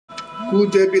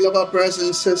Good day, beloved brothers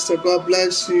and sisters. God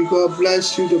bless you. God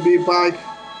bless you to be back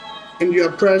in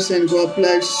your presence. God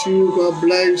bless you. God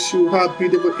bless you. How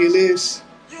beautiful it is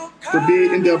to be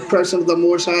in the presence of the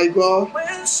Most High God.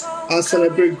 I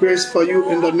celebrate grace for you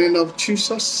in the name of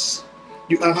Jesus.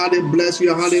 You are highly blessed.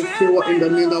 You are highly favored in the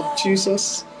name of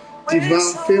Jesus.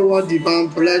 Divine favor, divine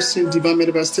blessing, divine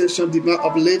manifestation, divine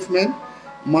upliftment.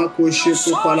 Marco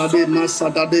Sheko Palade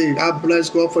Masadade. I bless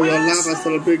God for your life. I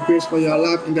celebrate grace for your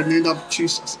life in the name of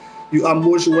Jesus. You are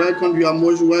most welcome. You are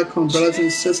most welcome, brothers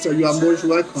and sisters. You are most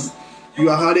welcome. You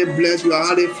are highly blessed. You are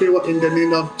highly favored in the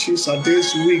name of Jesus.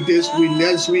 This week,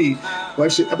 next week,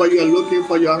 wherever you are looking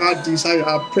for your heart desire,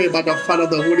 I pray by the Father,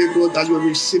 the Holy Ghost, that you will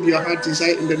receive your heart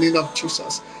desire in the name of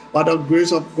Jesus. By the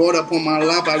grace of God upon my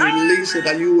life, I release it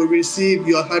that you will receive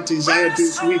your heart desire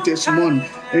this week, this month.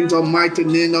 In the mighty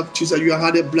name of Jesus, you are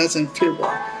highly blessed and favored.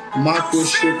 Marco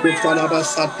Sheko Palaba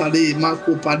Satale,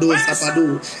 Marco Pado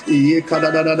Sapado,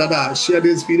 Share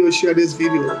this video, share this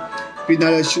video. Be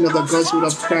not ashamed of the gospel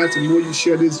of Christ. The more you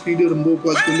share this video, the more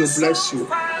God's going to bless you.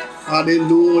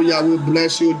 Hallelujah. We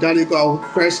bless you. Daddy God,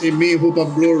 Christ in me, hope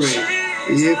of glory.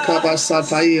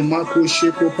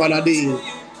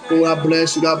 Oh, I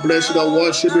bless you. I bless you. I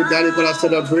worship you. Daddy God, I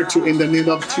celebrate you in the name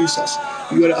of Jesus.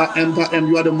 You are the emperor and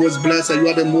you are the most blessed. You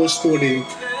are the most holy.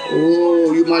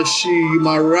 Oh, you my shield, you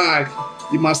my rock.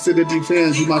 You must say the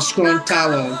defense. You my strong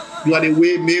tower. You are the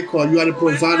way maker. You are the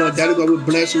provider. Daddy God, we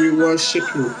bless you. We worship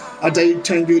you. I tell you,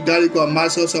 thank you, Daddy God,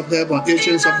 masters of heaven,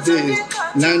 ancients of days,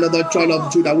 land of the tribe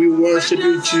of Judah. We worship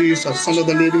you, Jesus, Son of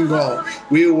the living God.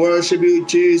 We worship you,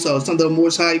 Jesus, Son of the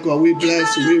Most High God. We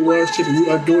bless you. We worship you. We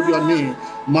adore your name.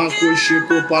 Marco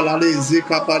Shiko Palale,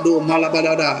 Zikapado,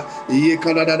 Malabadada,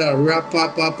 Yekadada,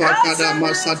 Rapapapakada,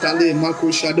 Masatale,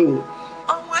 Marco Shadow.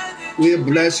 We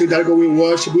bless you, Daddy God. We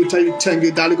worship you. Tell you, thank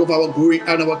you, Daddy God, for our going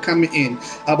out and our coming in.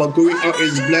 Our going out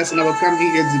is blessed and our coming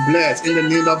in is blessed. In the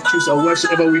name of Jesus,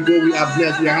 wherever we go, we are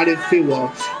blessed. We are highly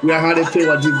favored. We are highly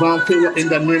favored. Divine favor in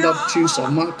the name of Jesus.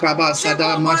 Makaba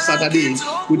Sada Masadadi.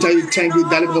 We tell you, thank you,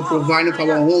 Daddy God, for providing for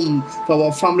our home, for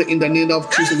our family in the name of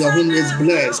Jesus. Your home is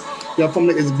blessed. Your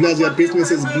family is blessed. Your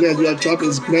business is blessed. Your job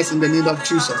is blessed in the name of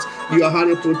Jesus. You are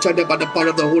highly protected by the power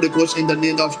of the Holy Ghost in the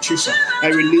name of Jesus. I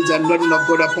release the anointing of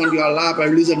God upon your life. I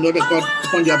release the anointing of God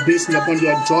upon your business, upon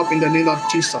your job in the name of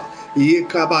Jesus. I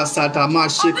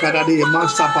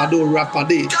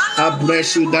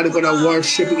bless you, Daddy God. I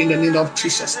worship you in the name of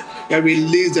Jesus. I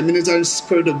release the ministering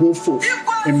spirit to go forth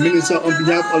and minister on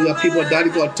behalf of your people, Daddy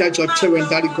God. Touch your children,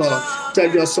 Daddy God.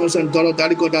 Touch your sons and daughters,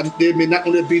 Daddy God, that they may not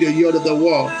only be the year of the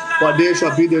world, but they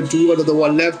shall be the doer of the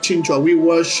world. Left changer, we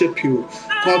worship you.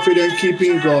 Confident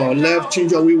keeping God. Left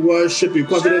changer, we worship you.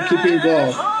 Confident keeping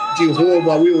God.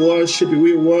 Jehovah, we worship you,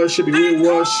 we worship you, we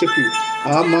worship you.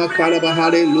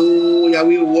 Hallelujah,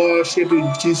 we worship you,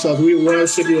 Jesus, we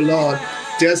worship you, Lord.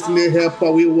 Destiny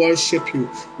helper, we worship you,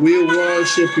 we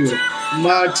worship you.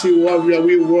 Mighty warrior,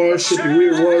 we worship you, we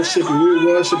worship you, we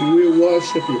worship you, we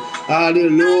worship you.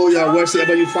 Hallelujah,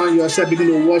 wherever you find yourself, begin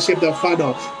to worship the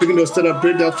Father, begin to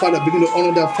celebrate the Father, begin to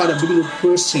honor the Father, begin to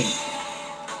praise Him.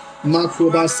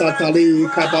 Makoba Satali,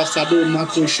 Kabasado,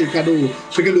 Mako Shikado.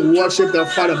 Begin to worship the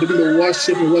Father, begin to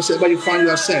worship Him, wherever you find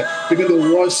yourself. Begin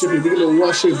to worship Him, begin to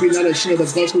worship, be not ashamed of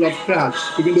the gospel of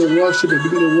Christ. Begin to worship Him,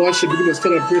 begin to worship, begin to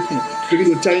celebrate Him. Begin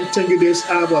to thank you this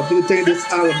hour, begin to thank you this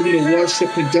hour, begin to worship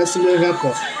Him, destiny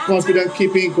helper, confident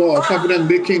keeping God, confident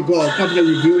making God, confident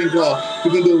reviewing God.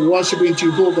 Begin to worship in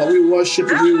Jehovah. We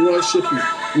worship you, we worship you,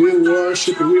 we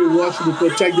worship you, we worship you.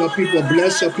 Protect your people,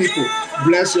 bless your people,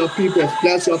 bless your people,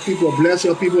 bless your people. Bless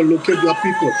your people, locate your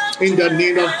people in the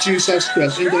name of Jesus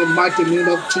Christ, in the mighty name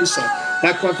of Jesus.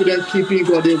 That confident keeping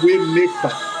God, the way maker.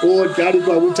 Oh, Daddy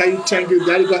God, we tell you thank you,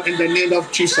 Daddy God, in the name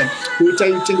of Jesus. We tell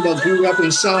you thank you about good health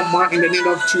and sound mind in the name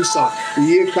of Jesus. I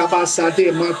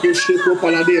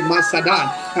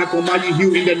command you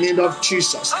heal in the name of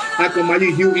Jesus. I command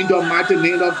you heal in the mighty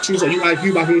name of Jesus. You are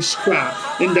healed by His stripe.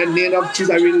 In the name of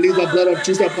Jesus, I release the blood of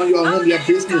Jesus upon your home, your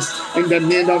business. In the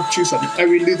name of Jesus, I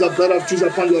release the blood of Jesus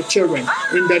upon your children.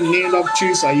 In the name of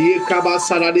Jesus, I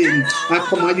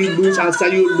command you loose. I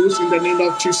say you loose in the name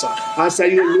of Jesus. I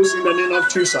say you loose in the name of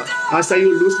Jesus. I say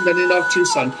you loose in the name of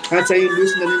Jesus. I say you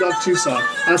loose in the name of Jesus.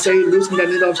 I say you loose in the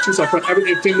name of Jesus from every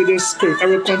infirmity spirit,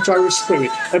 every contrary spirit,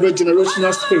 every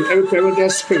generational spirit, every parental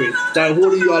spirit that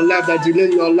holding your life, that delay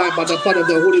your life by the power of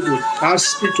the Holy Ghost. I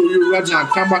speak to you right now.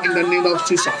 Come out in the name of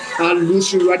Jesus. I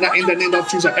loose you right now in the name of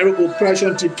Jesus. Every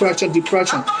oppression, depression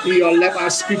in your life, I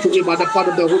speak to you by the power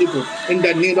of the Holy Ghost. In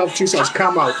the name of Jesus,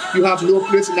 come out. You have no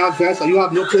place in that vessel. You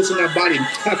have no place in that body.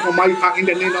 I command you out in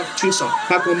the name of Jesus.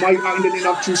 I command you out in the name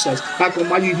of Jesus. I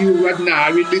command you heal right now. I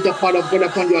release the power of God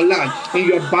upon your life, in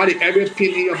your body, every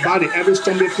pain in your body, every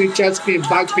stomach pain, chest pain,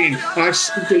 back pain. I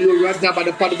speak to you right now by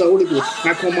the power of the Holy Ghost.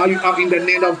 I command you out in the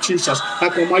name of Jesus. I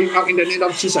command you out in the name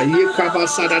of Jesus. Ye kaba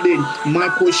sadade,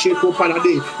 mako sheko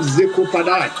padade, zeko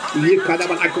padai, ye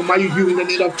kadaba. I command you heal in the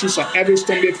name of Jesus. Every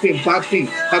stomach pain, back pain.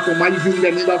 I command you heal in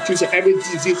the name of Jesus. Every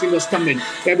disease in the stomach,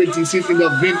 every disease in the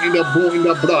vein, in the bone, in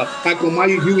the blood. I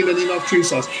command you heal in the name of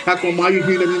Jesus. I command you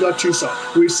heal in the name of Jesus.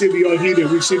 Receive your healing.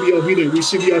 Receive your healing.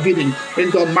 Receive your healing. In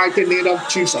the mighty name of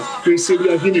Jesus. Receive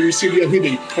your healing. Receive your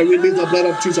healing. I release the blood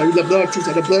of Jesus. With the blood of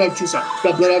Jesus. The blood of Jesus.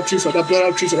 The blood of Jesus. The blood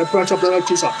of Jesus. The precious blood of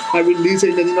Jesus. I release it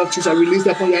in the name of Jesus. I release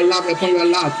it upon your life. Upon your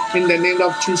life. In the name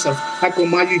of Jesus. I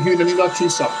command you heal in the name of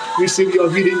Jesus. Receive your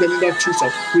healing in the name of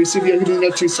Jesus. Receive your healing in the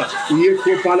name of Jesus.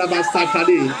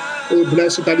 Oh,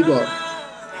 bless you, Daddy God.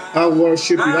 I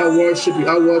worship you. I worship you.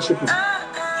 I worship you.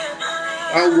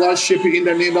 I worship you in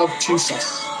the name of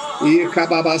Jesus. I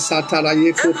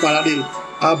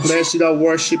bless you. I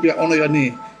worship you. I honor your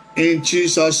name. In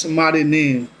Jesus' mighty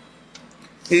name.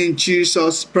 In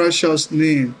Jesus' precious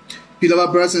name.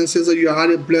 Beloved brothers and sisters, you are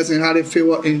highly blessed and highly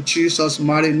favored in Jesus'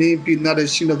 mighty name. Be not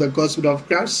ashamed of the gospel of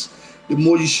Christ. The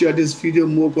more you share this video,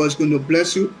 more God is going to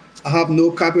bless you. I have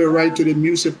no copyright to the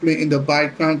music playing in the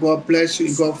background. God bless you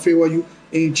and God favor you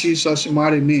in Jesus'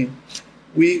 mighty name.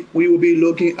 We will be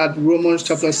looking at Romans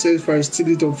chapter 6, verse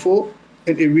 3 to 4,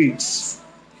 and it reads.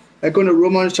 I go to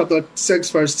Romans chapter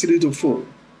 6, verse 3 to 4.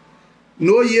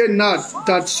 Know ye not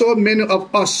that so many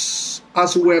of us,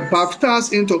 as were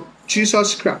baptized into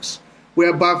Jesus Christ,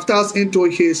 were baptized into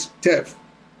his death?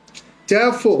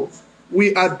 Therefore,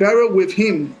 we are buried with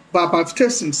him by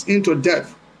baptisms into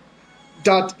death,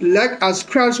 that like as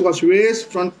Christ was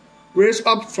raised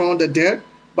up from the dead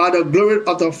by the glory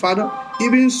of the Father,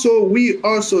 even so we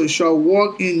also shall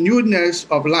walk in newness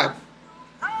of life.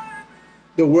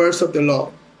 The words of the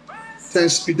Lord.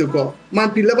 Thanks be to God. My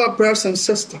beloved brothers and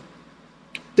sisters,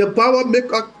 the Bible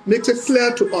makes it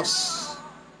clear to us.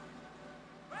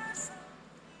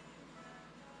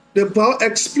 The Bible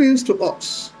explains to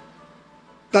us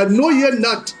that know ye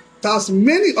not that as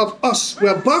many of us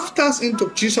were baptized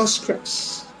into Jesus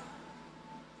Christ.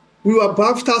 We were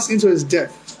baptized into his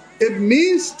death. It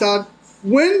means that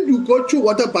when you go through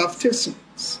water baptism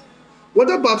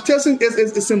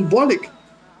is symbolic.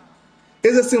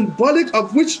 It's a symbolic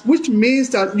of which means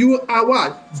that you are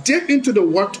what? Dipped into the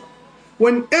water.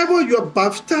 Whenever you are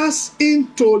baptized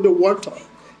into the water,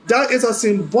 that is a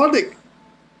symbolic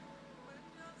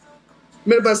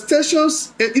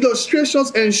manifestations and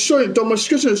illustrations and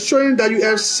demonstrations showing that you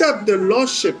accept the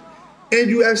Lordship and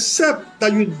you accept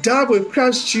that you die with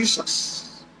Christ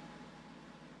Jesus.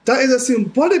 That is a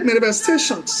symbolic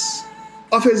manifestations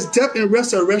of his death and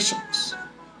resurrection.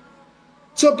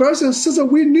 So brothers and sisters,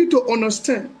 we need to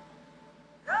understand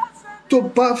to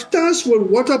baptize with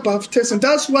water baptism.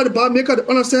 That's why the Bible makes us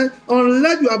understand,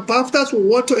 unless you are baptized with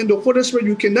water in the Holy Spirit,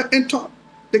 you cannot enter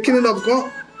the kingdom of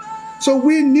God. So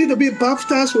we need to be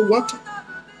baptized with water.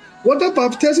 Water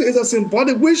baptism is a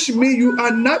symbolic, which means you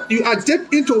are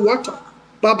dipped into water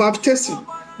by baptism.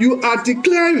 You are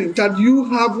declaring that you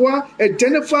have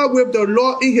identified with the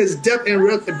Lord in his death and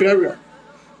burial.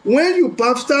 When you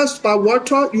baptize by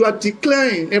water, you are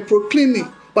declaring and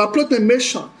proclaiming by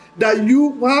proclamation that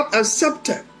you have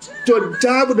accepted to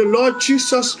die with the Lord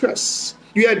Jesus Christ.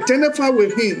 You identify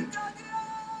with him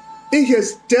in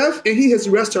his death and in his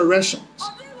resurrection.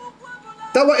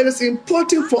 That's why it is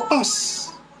important for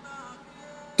us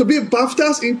to be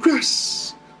baptized in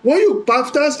Christ. When you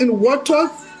baptize in water,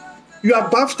 you are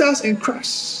baptized in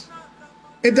Christ.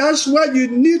 And that's why you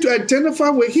need to identify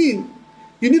with him.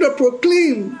 You need to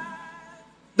proclaim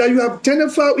that you have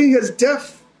identified in his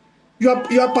death. You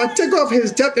are partaker of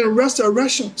his death and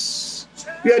resurrections.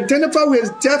 You identify with his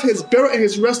death, his burial, and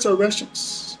his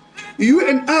resurrections. You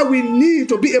and I, we need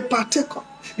to be a partaker.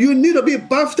 You need to be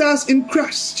baptized in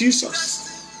Christ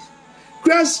Jesus.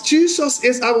 Christ Jesus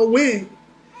is our way.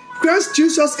 Christ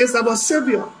Jesus is our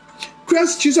Savior.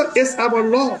 Christ Jesus is our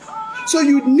Lord. So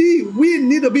we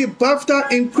need to be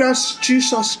baptized in Christ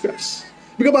Jesus Christ.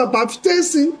 Because by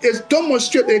baptism is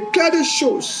demonstrated, it clearly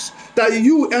shows that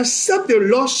you accept the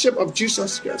Lordship of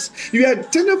Jesus Christ. You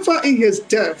identify in his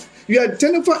death. You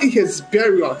identify in his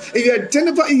burial, and you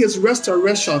identify in his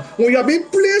restoration. When you are being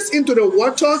placed into the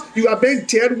water, you are being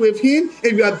dead with him,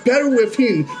 and you are buried with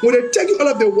him. When they take you out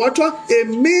of the water, it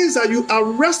means that you are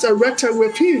resurrected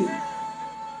with him.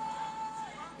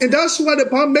 And that's why the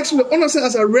Bible makes me understand,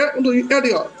 as I read unto you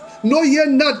earlier. Know ye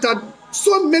not that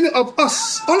so many of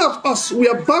us, all of us, we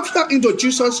are baptized into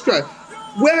Jesus Christ.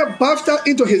 We are baptized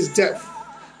into his death.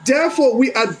 Therefore,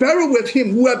 we are buried with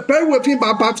him. We are buried with him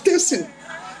by baptism.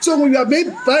 So when you are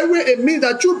made buried, it means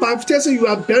that through baptism, you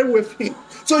are buried with him.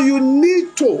 So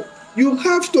you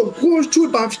have to go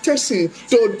through baptism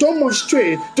to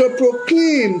demonstrate, to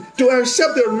proclaim, to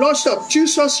accept the Lordship of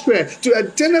Jesus Christ, to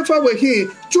identify with him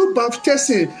through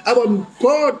baptism. Our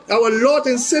God, our Lord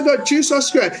and Savior Jesus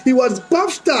Christ, he was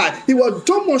baptized. He was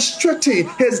demonstrating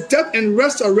his death and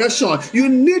resurrection. You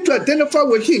need to identify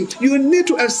with him. You need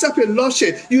to accept his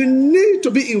Lordship. You need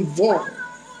to be involved.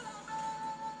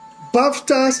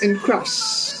 Baptized in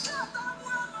Christ.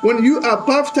 When you are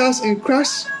baptized in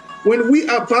Christ, when we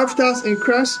are baptized in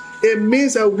Christ, it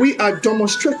means that we are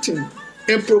demonstrating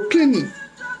and proclaiming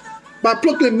by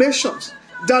proclamations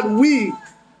that we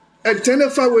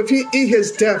identify with him in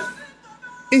his death,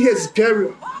 in his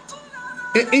burial,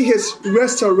 and in his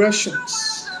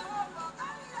resurrections.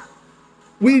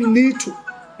 You need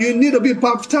to be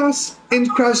baptized in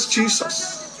Christ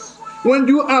Jesus. When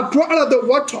you are brought out of the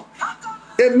water,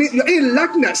 it means you're in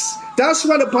likeness. That's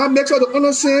why the Bible makes us to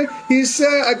understand. He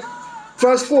said,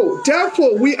 verse 4,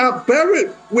 therefore we are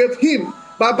buried with him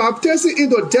by baptism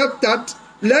into death, that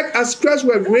like as Christ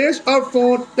was raised up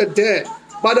from the dead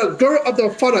by the glory of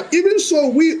the Father, even so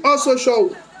we also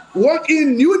shall walk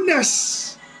in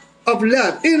newness of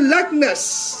life, in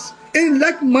likeness, in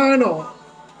like manner.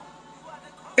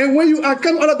 And when you are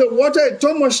coming out of the water, it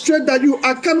demonstrates that you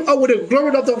are coming out with the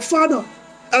glory of the Father.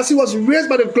 As he was raised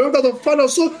by the glory of the Father,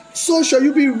 so shall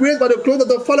you be raised by the glory of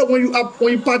the Father when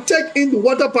you partake in the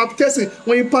water baptism,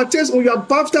 when you are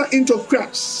baptized into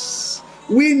Christ.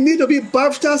 We need to be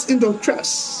baptized into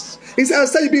Christ. He said,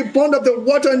 as you be born of the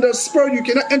water and the Spirit, you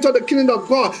cannot enter the kingdom of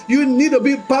God. You need to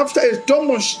be baptized. It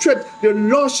demonstrates the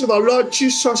Lordship of our Lord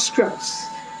Jesus Christ.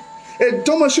 It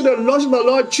demonstrates the Lordship of our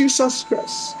Lord Jesus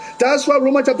Christ. That's why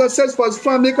Romans chapter 6 verse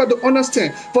 5 make us to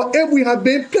understand. For if we have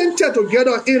been planted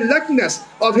together in likeness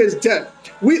of his death,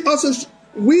 we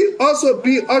also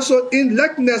be in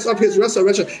likeness of his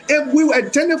resurrection. If we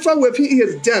identify with him in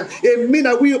his death, it means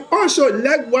that we also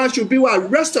likewise should be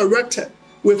resurrected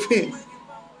with him.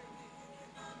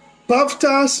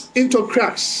 Baptized into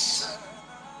Christ.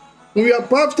 When we are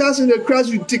baptized into Christ,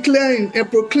 you declaring and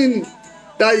proclaiming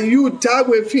that you died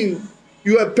with him,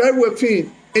 you are buried with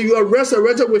him, and you are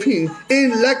resurrected with him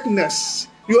in likeness.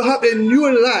 You have a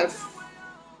new life.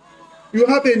 You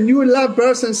have a new life,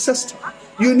 brothers and sisters.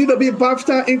 You need to be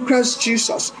baptized in Christ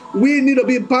Jesus. We need to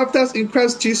be baptized in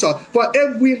Christ Jesus. For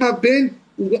if we have been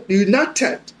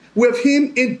united with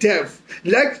him in death,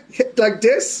 like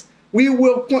this, we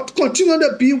will continue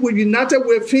to be united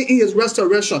with him in his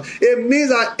resurrection. It means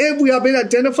that if we have been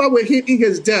identified with him in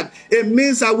his death, it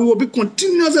means that we will be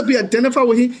continuously be identified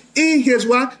with him in his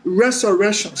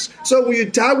resurrections. So when you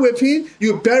die with him,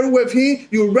 you bury with him,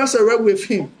 you resurrect with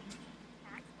him.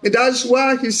 And that's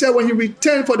why he said when he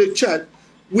returned for the church,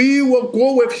 we will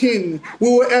go with him. We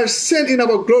will ascend in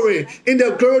our glory, in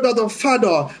the glory of the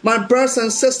Father. My brothers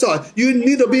and sisters, you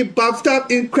need to be baptized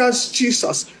in Christ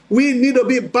Jesus. We need to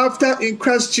be baptized in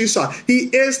Christ Jesus. He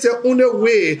is the only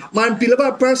way. My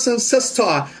beloved brothers and sisters,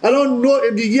 I don't know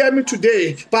if you hear me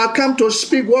today, but I come to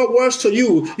speak what words to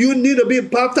you. You need to be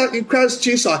baptized in Christ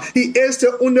Jesus. He is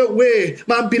the only way.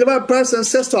 My beloved brothers and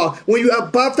sisters, when you are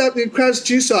baptized in Christ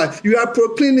Jesus, you are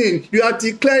proclaiming, you are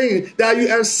declaring that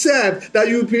you accept, that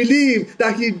you believe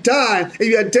that he died, and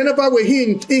you identify with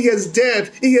him in his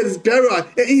death, in his burial,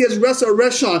 and in his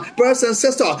resurrection. Brothers and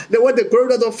sisters, the way the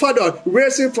glory of the Father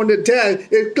raised him from the dead,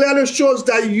 it clearly shows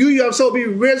that you yourself be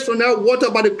raised from that water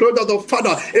by the glory of the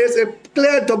Father. It is a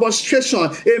clear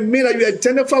demonstration. It means that you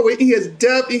identify with his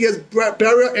death, in his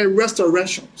burial and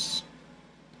resurrections.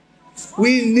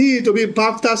 We need to be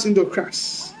baptized into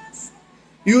Christ.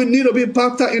 You need to be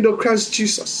baptized into Christ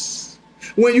Jesus.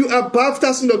 When you are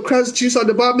baptized into Christ Jesus,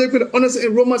 the Bible makes it honest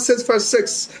in Romans 6 verse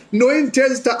 6, knowing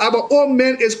this, that our old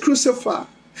man is crucified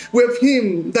with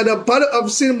him, that the body of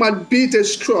sin might be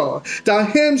destroyed, that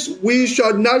hence we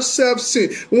shall not serve sin.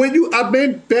 When you are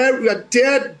being buried, you are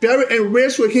dead, buried, and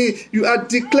raised with him, you are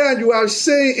declared, you are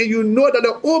saying, and you know that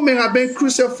the old man has been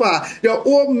crucified. The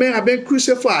old man has been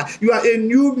crucified. You are a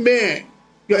new man.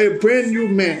 You are a brand new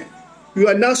man. You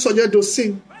are not subject to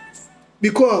sin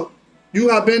because you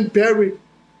have been buried.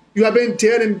 You have been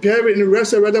dead and buried and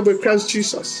resurrected with Christ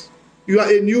Jesus. You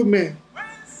are a new man.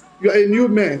 You are a new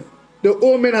man. The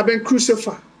old men have been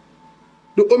crucified.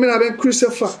 The old men have been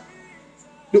crucified.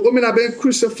 The old men have been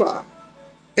crucified.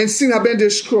 And sin has been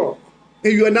destroyed.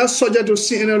 And you are not subject to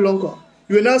sin any longer.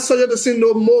 You are not subject to sin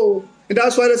no more. And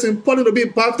that's why it's important to be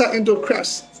baptized into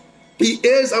Christ. He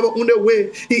is our only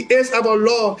way. He is our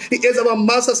Lord. He is our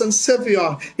Master and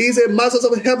Savior. He is a Master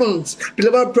of heavens.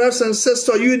 Beloved brothers and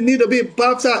sisters, you need to be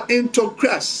baptized into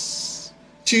Christ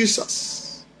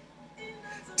Jesus.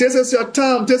 This is your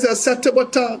time. This is a acceptable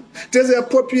time. This is an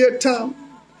appropriate time.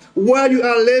 While you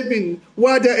are living,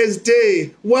 while there is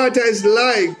day, while there is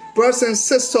light, brothers and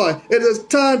sisters, it is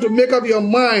time to make up your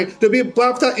mind to be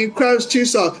baptized in Christ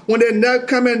Jesus. When the night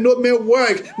comes, no man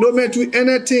work, no man do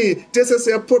anything. This is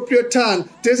the appropriate time.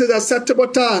 This is the acceptable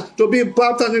time to be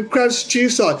baptized in Christ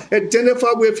Jesus.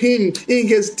 Identify with him in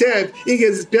his death, in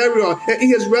his burial, and in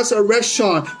his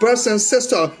resurrection. Brothers and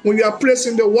sisters, when you are placed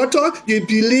in the water, you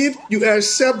believe, you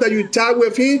accept that you died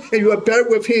with him and you are buried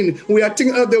with him. When you are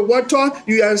taken out of the water,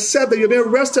 you accept that you've been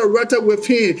resurrected with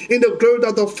him in the glory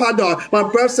of the Father. My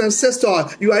brothers and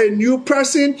sisters, you are a new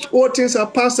person. All things are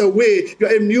passed away. You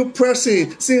are a new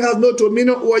person. Sin has no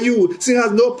dominion over you. Sin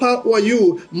has no power over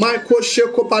you. Michael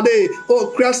Shekopade,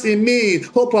 oh Christ in me,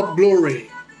 hope of glory.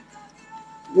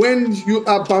 When you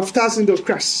are baptized into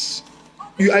Christ,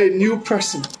 you are a new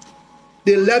person.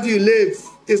 The life you live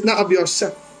is not of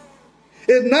yourself.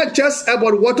 It's not just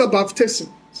about water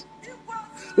baptism.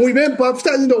 When you've been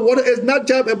baptized in the water, it's not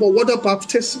just about water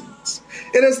baptism.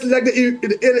 It is like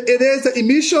it is the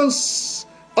emissions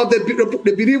of the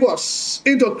believers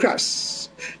into Christ.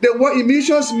 The word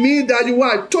emissions mean that you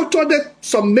are totally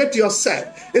submit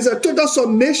yourself. It's a total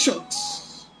submission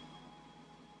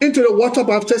into the water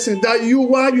baptism, that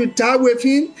you die with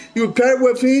him, you buried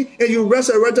with him, and you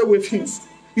resurrected with him.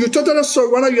 You totally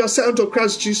surrender yourself to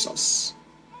Christ Jesus.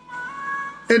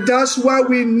 And that's why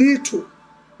we need to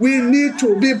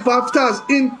be baptized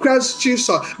in Christ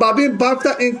Jesus. By being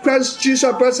baptized in Christ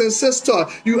Jesus, brothers and sisters,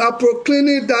 you are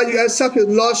proclaiming that you accept his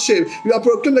lordship. You are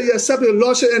proclaiming that you accept his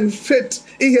lordship and faith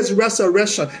in his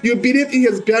resurrection. You believe in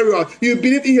his burial. You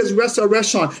believe in his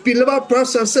resurrection. Beloved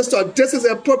brothers and sisters, this is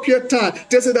the appropriate time.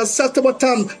 This is the acceptable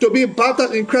time to be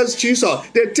baptized in Christ Jesus.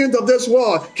 The things of this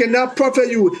world cannot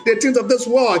profit you. The things of this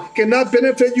world cannot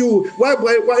benefit you. Why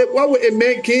would a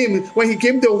man gain when he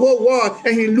gave the whole world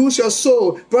and he lose your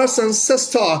soul? Brothers and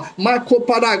sisters, Michael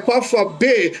Padai, God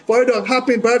forbid for it to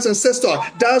happen, brothers and sisters.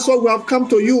 That's what we have come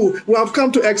to you. We have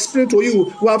come to explain to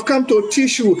you. We have come to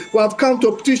teach you. We have come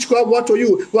to teach God what to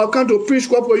you. We have come to preach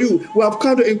God for you. We have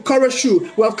come to encourage you.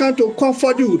 We have come to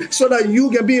comfort you so that you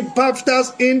can be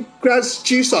baptized in Christ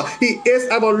Jesus. He is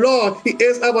our Lord. He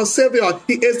is our Savior.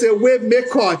 He is the way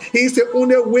maker. He is the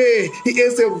only way. He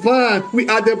is the vine. We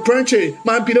are the branches.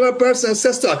 My beloved brothers and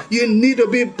sisters, you need to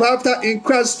be baptized in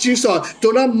Christ Jesus.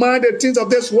 Do not mind the things of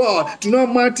this world. Do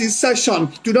not mind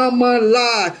deception. Do not mind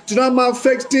lie. Do not mind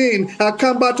fake things. I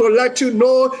come back to let you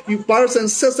know, you brothers and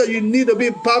sisters, you need to be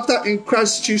baptized in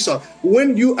Christ Jesus.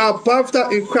 When you are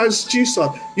baptized in Christ Jesus,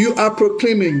 you are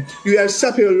proclaiming, you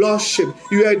accept his lordship,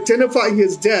 you identify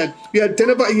his death, you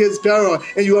identify his burial,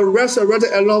 and you are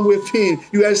resurrected along with him.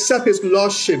 You accept his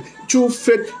lordship through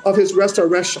faith of his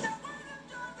resurrection.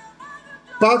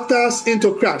 Baptized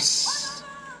into Christ.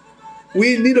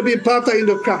 We need to be baptized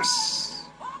into Christ.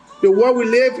 The world we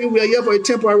live in, we are here for a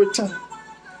temporary time.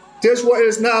 This world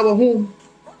is not our home.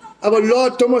 Our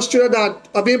Lord demonstrated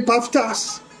that by being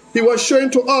baptized, he was showing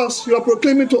to us, he was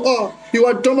proclaiming to us, he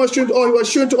was demonstrating to us, he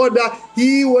was showing to us that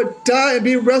he would die and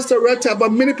be resurrected.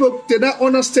 But many people did not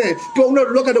understand. People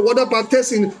don't look at the water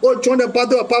baptism or join the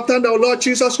battle of baptizing our Lord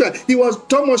Jesus Christ. He was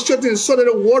demonstrating so that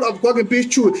the word of God can be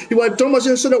true. He was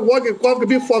demonstrating so that the word of God can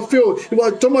be fulfilled. He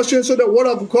was demonstrating so that the word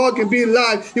of God can be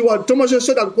live. He was demonstrating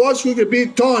so that God's will can be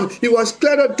done. He was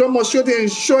clearly demonstrating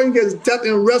and showing his death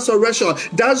and resurrection.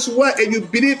 That's why if you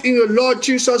believe in your Lord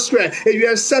Jesus Christ, if you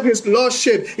accept his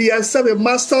lordship, you accept his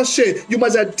mastership, you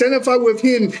must identify with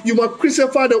him. You must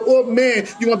crucify the old man.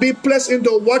 You must be placed in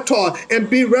the water and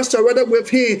be resurrected with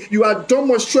him. You are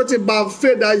demonstrating by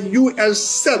faith that you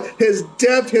accept his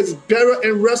death, his burial,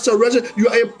 and resurrection. You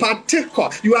are a partaker.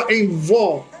 You are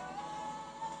involved.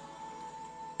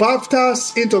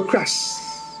 Baptized into Christ.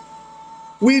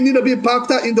 We need to be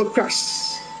baptized into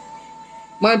Christ.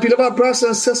 My beloved brothers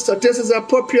and sisters, this is the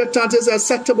appropriate time. This is an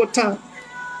acceptable time.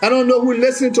 I don't know who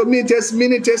listening to me this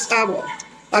minute, this hour.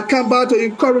 I come back to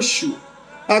encourage you.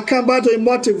 I come back to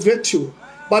motivate you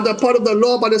by the power of the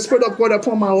Lord, by the Spirit of God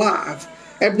upon my life.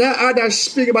 If not I that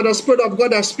speak, but the Spirit of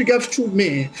God that speaketh through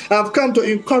me, I have come to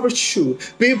encourage you.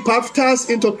 Be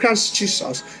baptized into Christ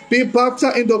Jesus. Be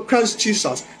baptized into Christ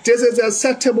Jesus. This is a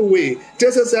acceptable way.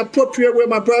 This is the appropriate way,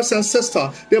 my brothers and sisters.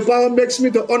 The Bible makes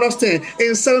me to understand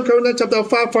in 2 Corinthians chapter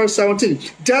 5, verse 17.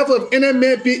 Therefore, if any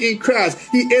man be in Christ,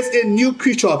 he is a new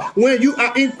creature. When you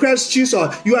are in Christ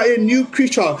Jesus, you are a new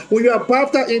creature. When you are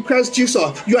baptized in Christ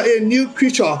Jesus, you are a new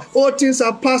creature. All things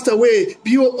are passed away.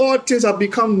 Behold, all things have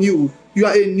become new. You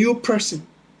are a new person,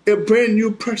 a brand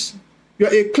new person. You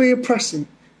are a clean person.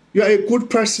 You are a good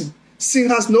person. Sin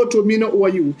has no dominion over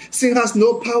you. Sin has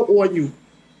no power over you.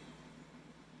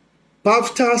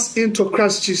 Baptized into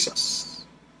Christ Jesus.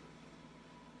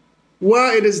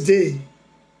 While it is day,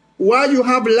 while you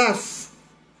have life,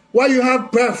 while you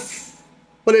have breath,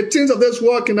 but the things of this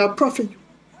world cannot profit you.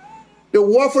 The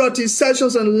warfare of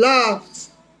deceptions and lies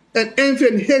and envy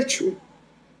and hatred.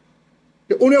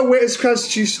 The only way is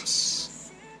Christ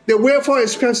Jesus. The way forward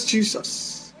is Christ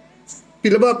Jesus.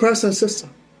 Beloved brothers and sisters,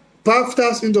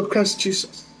 baptized into Christ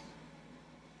Jesus.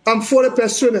 I'm fully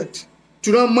persuaded.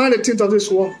 Do not mind the things of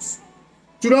this world.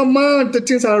 Do not mind the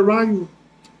things that are around you.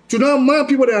 Do not mind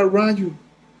people that are around you.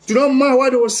 Do not mind what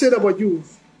they will say about you.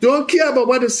 Don't care about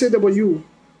what they say about you.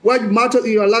 What matters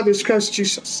in your life is Christ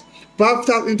Jesus.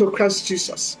 Baptized into Christ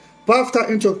Jesus. Baptized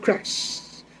into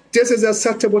Christ. This is the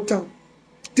acceptable time.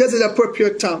 This is the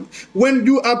appropriate time. When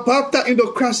you are baptized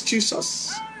into Christ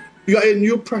Jesus, you are a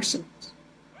new person.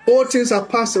 All things are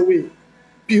passed away.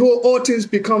 Behold, all things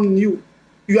become new.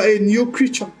 You are a new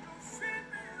creature.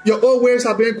 Your old ways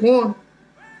have been gone.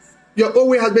 Your old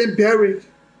way has been buried.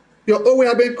 Your old way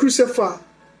has been crucified.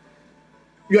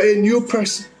 You are a new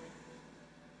person.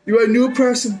 You are a new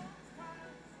person.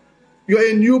 You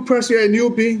are a new person. You are a new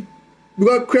being.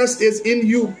 Because Christ is in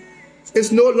you.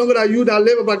 It's no longer that you that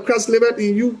live, but Christ liveth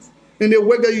in you. And the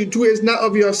work that you do is not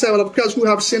of yourself, but of Christ who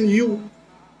have sent you.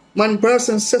 My brothers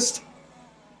and sisters,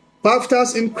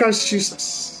 baptized in Christ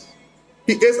Jesus.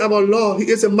 He is our Lord. He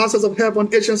is the Master of heaven,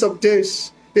 ancients of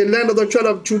days, the land of the tribe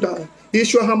of Judah,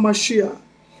 Yeshua HaMashiach.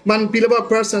 My beloved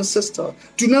brothers and sisters,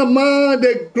 do not mind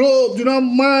the globe, do not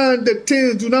mind the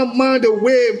things, do not mind the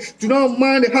wave, do not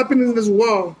mind the happening in this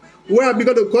world. Why?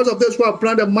 Because the cause of this world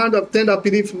blind the mind of them that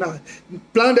believe not.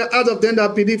 Blind the eyes of them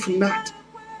that believe not.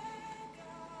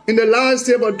 In the last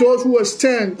day, but those who will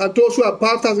stand are those who are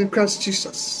baptized in Christ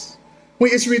Jesus.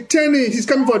 When he's returning, he's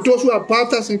coming for those who are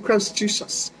baptized in Christ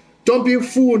Jesus. Don't be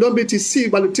fooled, don't be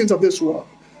deceived by the things of this world.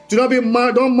 Do not be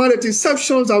mad, don't mind the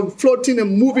deceptions that are floating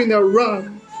and moving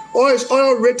around. All is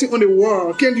all written on the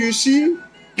wall. Can you see?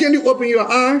 Can you open your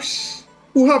eyes?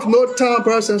 Who have no time,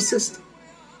 brothers and sisters?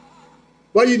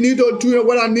 What you need to do and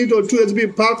what I need to do is be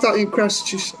baptized in Christ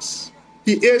Jesus.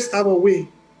 He is our way.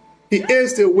 He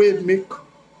is the way maker.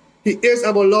 He is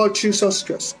our Lord Jesus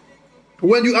Christ.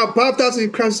 When you are baptized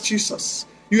in Christ Jesus,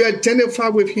 you identify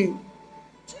with him.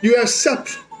 You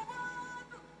accept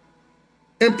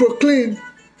and proclaim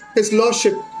his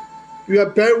lordship. You are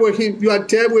buried with him. You are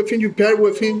dead with him. You buried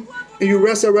with him. And you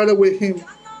resurrected with him.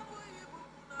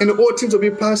 And the old things will be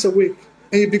passed away.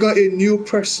 And you become a new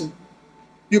person.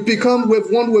 You become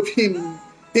one with him,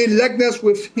 in likeness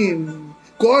with him.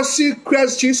 God sees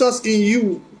Christ Jesus in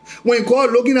you. When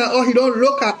God looking at us, he don't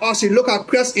look at us, he look at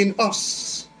Christ in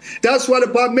us. That's why the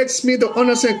Bible makes me to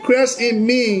understand Christ in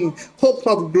me, hope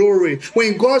of glory.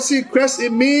 When God sees Christ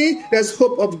in me, there's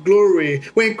hope of glory.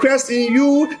 When Christ in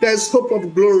you, there's hope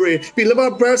of glory.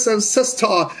 Beloved brothers and sisters,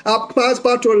 I pass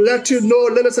by to let you know,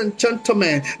 ladies and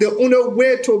gentlemen, the only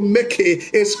way to make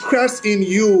it is Christ in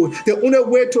you. The only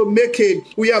way to make it,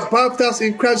 we are baptized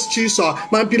in Christ Jesus.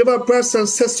 My beloved brothers and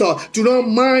sisters, do not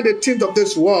mind the things of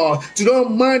this world. Do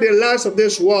not mind the lies of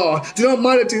this world. Do not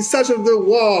mind the deception of the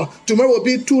world. Tomorrow will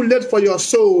be too late for your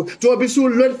soul. Do not be too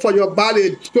late for your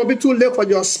body. Do not be too late for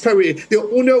your spirit. The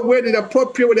only way, the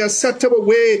appropriate way, the acceptable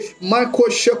way, Michael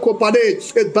Shekopade,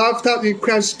 is baptized in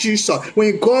Christ Jesus.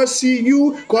 When God sees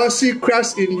you, God sees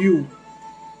Christ in you.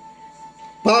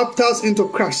 Baptized into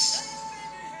Christ.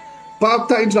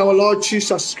 Baptized into our Lord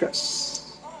Jesus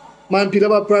Christ. My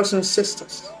beloved brothers and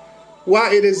sisters,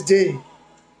 while it is day,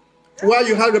 while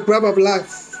you have the breath of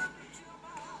life,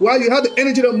 while you have the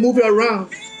energy to move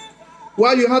around,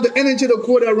 while you have the energy to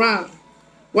go around,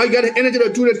 while you got the energy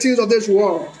to do the things of this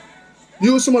world,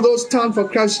 use some of those time for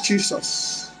Christ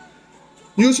Jesus.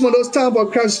 Use some of those time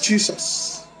for Christ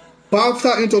Jesus.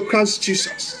 Baptize into Christ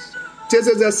Jesus. This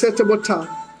is the acceptable time.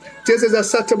 This is the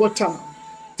acceptable time.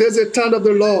 This is the time of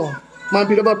the Lord, my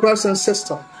beloved brothers and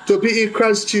sisters, to be in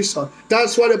Christ Jesus.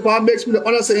 That's why the Bible makes me to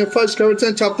understand in 1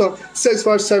 Corinthians chapter 6,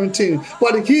 verse 17.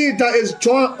 But he that is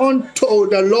joined unto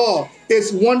the law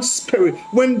is one spirit.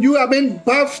 When you have been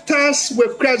baptized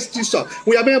with Christ Jesus,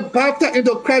 we have been baptized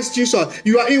into Christ Jesus,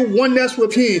 you are in oneness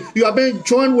with him. You have been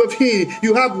joined with him.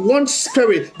 You have one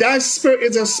spirit. That spirit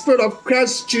is the spirit of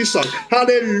Christ Jesus.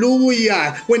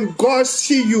 Hallelujah. When God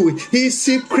see you, he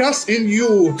see Christ in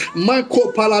you.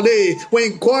 Marco Palade.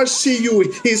 When God see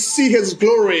you, he see his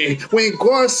glory. When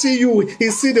God see you, he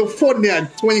see the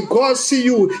fullness. When God see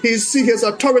you, he see his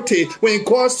authority. When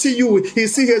God see you, he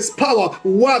see his power.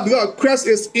 Why? Because Christ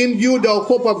is in you, the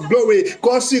hope of glory.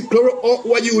 God see glory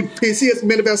over you. He see his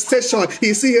manifestation.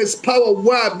 He see his power.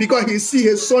 Why? Because he see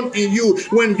his son in you.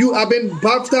 When you have been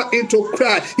baptized into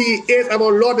Christ, he is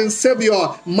our Lord and Savior.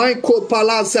 Michael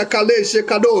Pala Zakale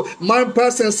Shekado. My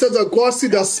person says that God see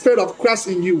the spirit of Christ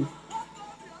in you.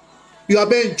 You have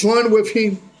been joined with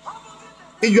him.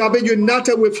 And you have been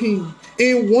united with him.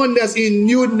 In oneness, in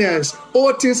newness,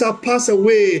 all things have passed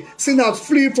away. Sin have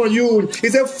flee from you. He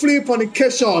said, flee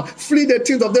fornication, flee the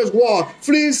things of this world,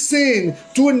 flee sin,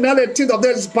 do not the things of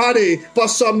this body, but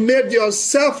submit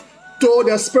yourself to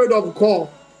the Spirit of God.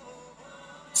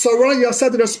 Surround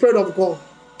yourself to the Spirit of God.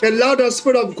 Allow the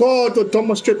Spirit of God to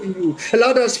demonstrate in you.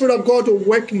 Allow the Spirit of God to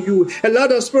work in you. Allow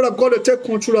the Spirit of God to take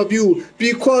control of you,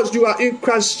 because you are in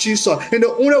Christ Jesus. And the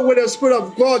only way the Spirit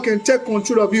of God can take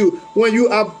control of you, when you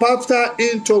are baptized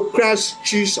into Christ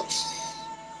Jesus.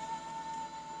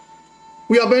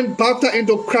 We have been baptized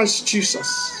into Christ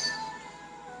Jesus.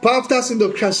 Baptized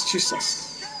into Christ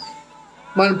Jesus.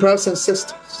 My brothers and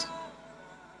sisters,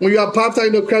 when you are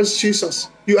baptized into Christ Jesus,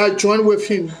 you are joined with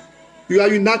him. You are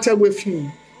united with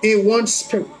him in one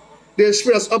spirit. The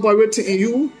spirit that's operating in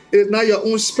you is not your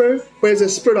own spirit, but it's the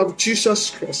spirit of Jesus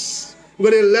Christ.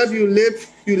 When they live, you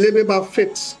live it by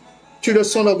faith to the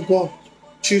Son of God,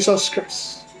 Jesus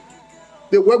Christ.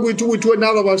 The work we do it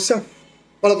not of ourselves,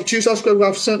 but of Jesus Christ who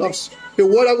have sent us. The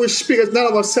word that we speak is not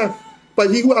of ourselves,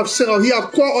 but he who have sent us. He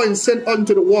have called us and sent us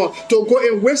into the world to go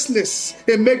in witness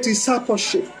and make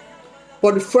discipleship.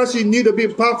 But first you need to be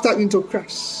baptized into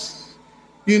Christ.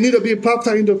 You need to be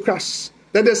baptized into Christ.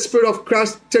 Let the Spirit of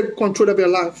Christ take control of your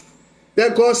life.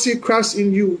 Let God see Christ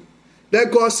in you. Let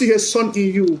God see his Son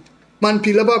in you. Man,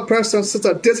 beloved brothers and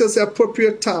sisters, this is the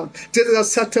appropriate time. This is a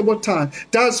acceptable time.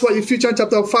 That's why Ephesians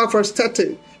chapter 5 verse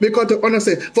 30, because the honor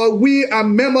say, for we are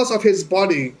members of his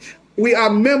body. We are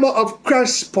members of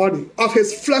Christ's body, of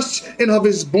his flesh and of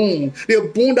his bone.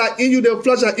 The bone that in you, the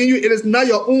flesh that in you, it is not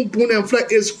your own bone and flesh,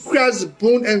 it's Christ's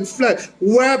bone and flesh.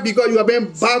 Why? Because you have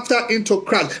been baptized into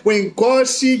Christ. When God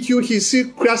sees you, he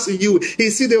sees Christ in you. He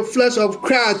sees the flesh of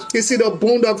Christ. He sees the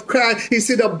bone of Christ. He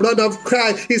sees the blood of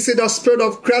Christ. He sees the spirit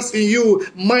of Christ in you.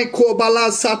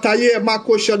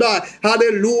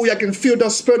 Hallelujah. I can feel the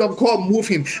spirit of God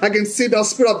moving. I can see the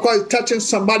spirit of God touching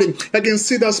somebody. I can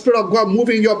see the spirit of God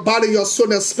moving your body, your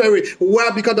soul and spirit.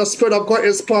 Why? Because the Spirit of God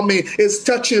is upon me, is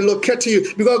touching, locating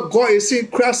you, because God is seeing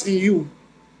Christ in you.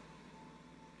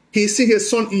 He sees his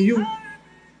Son in you.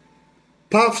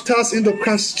 Baptized into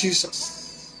Christ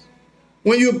Jesus.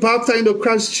 When you baptize into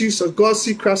Christ Jesus, God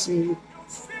sees Christ in you.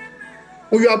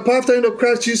 When you are baptized into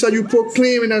Christ Jesus, you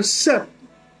proclaim and accept,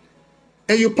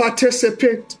 and you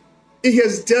participate in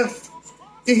his death,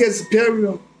 in his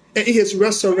burial, and in his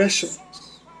resurrection.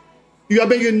 You have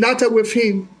been united with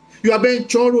him. You have been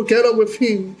joined together with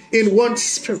him in one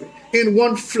spirit, in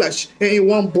one flesh, and in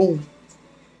one bone.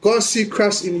 God sees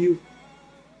Christ in you.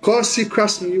 God sees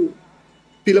Christ in you.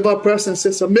 Beloved brothers and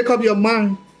sisters, make up your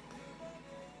mind.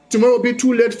 Tomorrow will be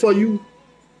too late for you.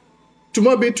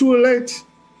 Tomorrow will be too late.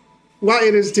 While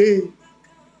it is day,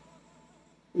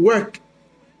 work.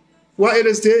 While it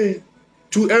is day,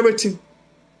 do everything.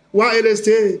 While it is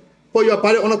day, put your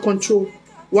body under control.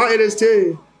 While it is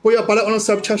day, put your body under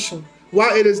subjection.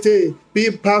 While it is day, be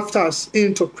baptized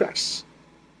into Christ.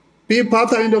 Be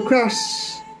baptized into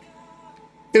Christ.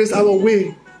 It is our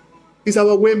way. It's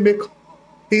our way maker.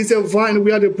 He is the vine,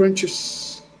 we are the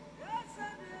branches.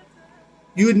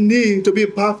 You need to be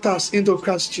baptized into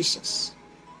Christ Jesus.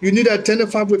 You need to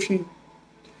identify with him.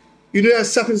 You need to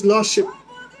accept his lordship.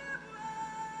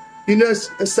 You need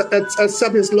to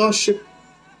accept his lordship.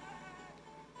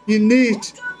 You need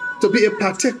to be a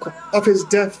partaker of his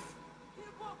death,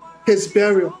 his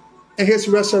burial, and his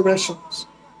resurrections.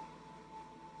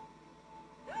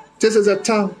 This is a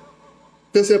time.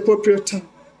 This is an appropriate time.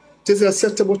 This is an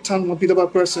acceptable time, my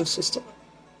beloved brothers and sisters.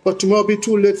 But tomorrow will be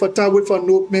too late for time, wait for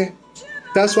no man.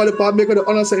 That's why the Bible makes the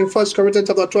honor in 1 Corinthians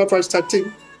chapter 12, verse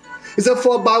 13. It said,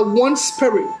 for by one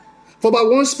spirit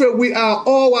we are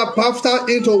all baptized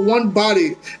into one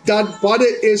body. That body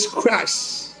is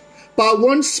Christ. By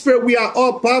one spirit we are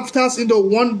all baptized into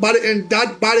one body, and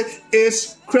that body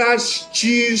is Christ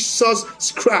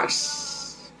Jesus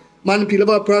Christ. My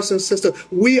beloved brothers and sisters,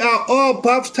 we are all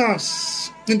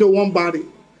baptized into one body.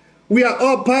 We are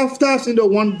all baptized into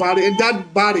one body, and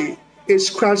that body is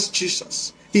Christ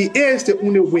Jesus. He is the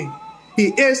only way.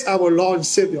 He is our Lord and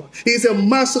Savior. He is the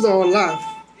master of our life.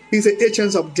 He is the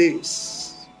ancient of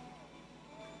days.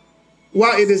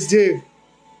 While it is day,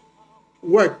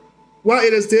 work. While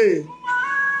it is day,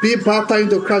 be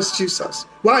baptized into Christ Jesus.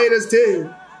 While it is day,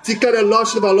 declare the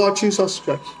Lordship of our Lord Jesus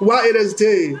Christ. While it is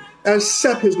day,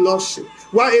 accept His Lordship.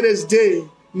 While it is day,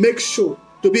 make sure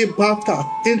to be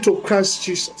baptized into Christ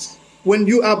Jesus. When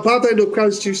you are baptized into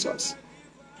Christ Jesus,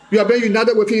 you are being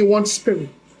united with Him in one spirit,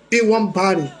 in one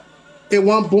body, in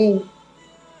one bone.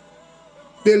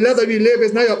 The life that we live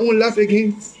is not your own life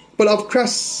again, but of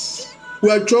Christ.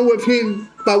 We are joined with Him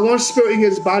by one spirit in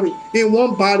His body, in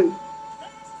one body.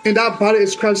 And that body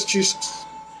is Christ Jesus.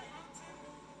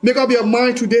 Make up your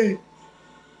mind today.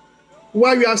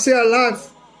 While you are still alive,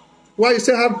 while you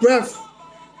still have breath,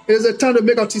 it is a time to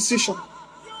make a decision.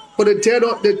 For the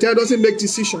dead doesn't make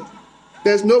decision.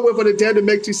 There's no way for the dead to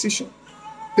make decision.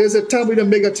 There's a time for you to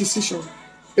make a decision.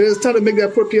 It is time to make the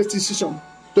appropriate decision.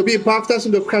 To be baptized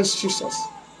into Christ Jesus.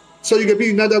 So you can be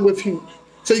united with Him.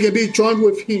 So you can be joined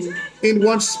with Him in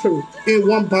one spirit, in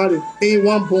one body, in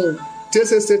one bone.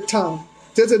 This is the time.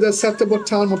 This is the acceptable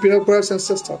time, my beloved brothers and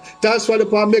sisters. That's why the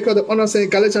Bible makes the honor saying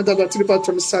Galatians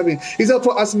 3:27. He said,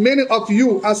 for as many of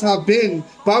you as have been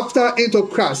baptized into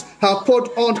Christ, have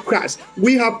put on Christ.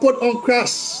 We have put on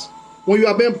Christ. When you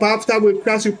have been baptized with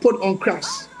Christ, you put on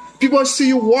Christ. People see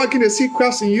you walking, they see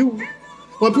Christ in you.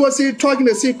 When people see you talking,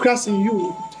 they see Christ in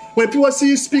you. When people see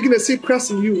you speaking, they see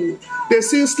Christ in you. They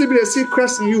see you sleeping, they see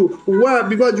Christ in you. Why?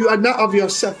 Because you are not of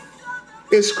yourself.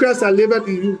 It's Christ that liveth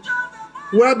in you.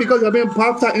 Why? Because you have been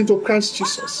baptized into Christ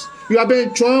Jesus. You have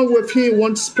been joined with Him in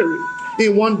one spirit,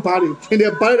 in one body. And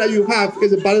the body that you have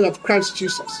is the body of Christ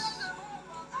Jesus.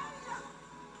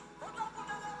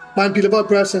 My beloved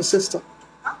brothers and sisters,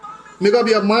 make up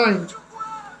your mind.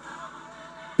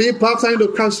 Be baptized into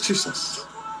Christ Jesus.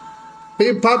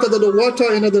 Be baptized of the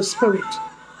water and of the Spirit.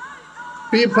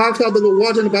 Be baptized of the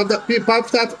water and be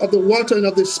baptized of the water and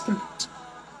of the Spirit.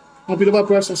 My beloved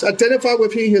brothers, identify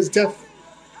with Him in His death.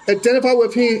 Identify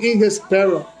with Him in His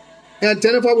burial. And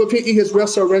identify with Him in His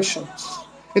resurrections.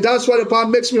 And that's why the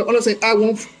Bible makes me understand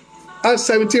Acts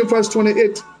 17 verse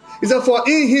 28. It said, for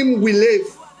in Him we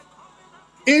live.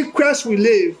 In Christ we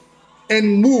live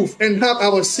and move and have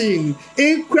our being.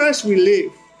 In Christ we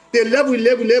live. The life we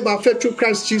live by faith through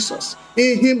Christ Jesus.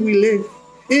 In Him we live.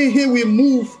 In Him we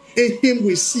move. In Him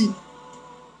we see.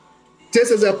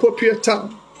 This is the appropriate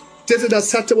time. This is the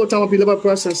acceptable time, beloved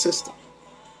brothers and sisters.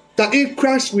 That in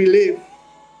Christ we live.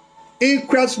 In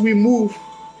Christ we move.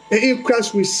 And in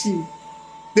Christ we see.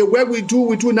 The work we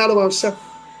do not of ourselves,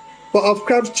 but of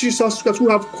Christ Jesus Christ who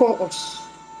have called us.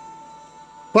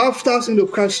 Baptized into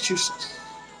Christ Jesus.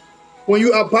 When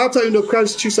you are baptized into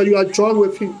Christ Jesus, you are joined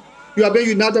with Him. You are being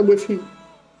united with Him.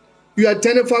 You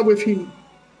identify with Him.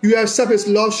 You accept His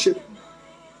Lordship.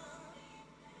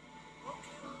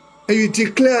 And you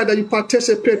declare that you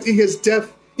participate in His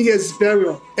death, in His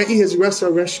burial, and in His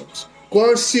resurrections.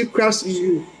 God see Christ in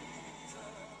you.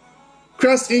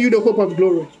 Christ in you, the hope of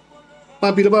glory.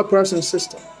 My beloved brothers and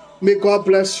sisters, may God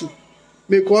bless you.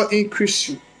 May God increase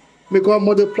you. May God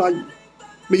multiply you.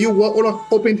 May you walk on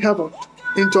open heaven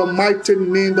into the mighty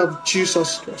name of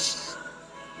Jesus Christ.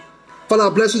 Father, I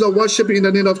bless you and worship you in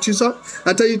the name of Jesus.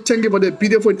 I tell you, thank you for the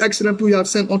beautiful and excellent people you have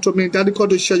sent unto me, Daddy God,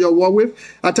 to share your word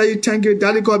with. I tell you, thank you,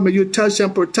 Daddy God, may you touch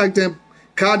them, protect them,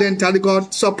 guard them, Daddy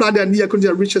God, supply their need according to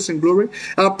their riches and glory.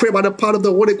 I pray by the power of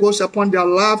the Holy Ghost upon their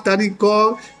life, Daddy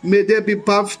God, may they be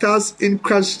baptized in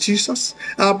Christ Jesus.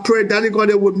 I pray, Daddy God,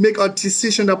 they would make a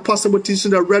decision, a possible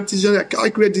decision, a right decision, a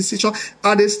accurate decision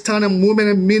at this time and moment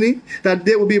and meaning, that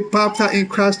they will be baptized in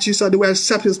Christ Jesus. They will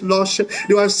accept His Lordship,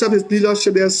 they will accept His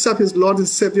leadership, they will accept His Lord and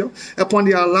Savior upon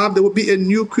their life. They will be a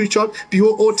new creature.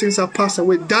 Behold, all things are passed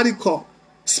away. Daddy God,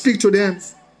 speak to them.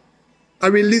 I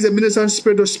release the ministering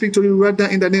spirit to speak to you right now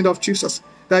in the name of Jesus.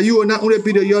 That you will not only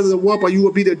be the judge of the world, but you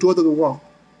will be the judge of the world.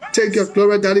 Take your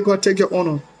glory, Daddy God, take your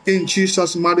honor in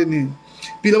Jesus' mighty name.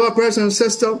 Beloved brothers and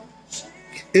sisters,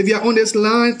 if you are on this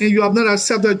line and you have not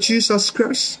accepted Jesus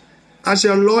Christ as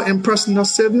your Lord and personal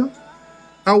Savior,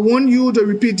 I want you to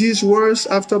repeat these words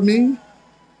after me.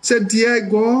 Say, dear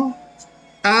God,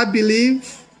 I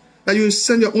believe that you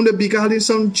send your only begotten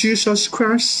Son, Jesus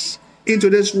Christ, into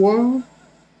this world.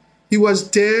 He was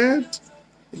dead,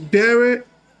 buried,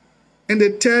 and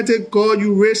the third day, God,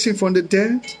 you raised Him from the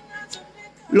dead.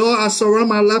 Lord, I surrender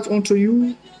my life unto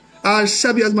you. I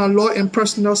accept you as my Lord and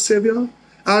personal Savior.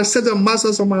 I accept the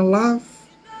masters of my life.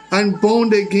 I'm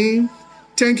born again.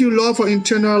 Thank you, Lord, for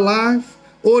eternal life.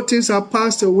 All things are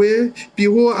passed away.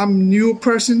 Behold, I'm a new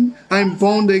person. I'm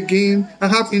born again. I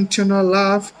have eternal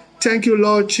life. Thank you,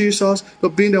 Lord Jesus, for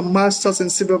being the master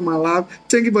and savior of my life.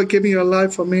 Thank you for giving your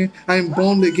life for me. I'm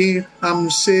born again. I'm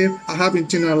saved. I have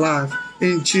eternal life.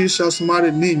 In Jesus'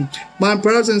 mighty name. My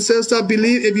brothers and sisters,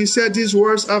 believe if you said these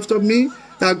words after me,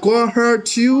 that God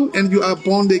heard you and you are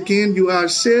born again. You are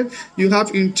saved. You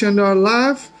have eternal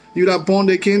life. You are born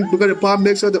again, because the Bible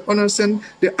makes us to understand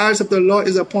the eyes of the Lord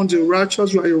is upon the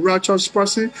righteous. You are a righteous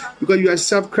person because you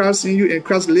accept Christ in you and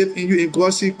Christ lives in you and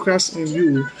God sees Christ in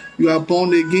you. You are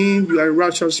born again. You are a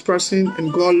righteous person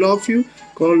and God loves you.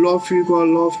 God loves you. God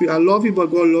loves you. I love you, but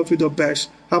God loves you the best.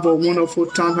 Have a wonderful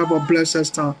time. Have a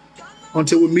blessed time.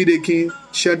 Until we meet again,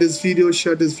 share this video.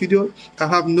 Share this video. I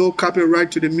have no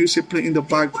copyright to the music playing in the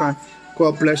background.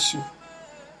 God bless you.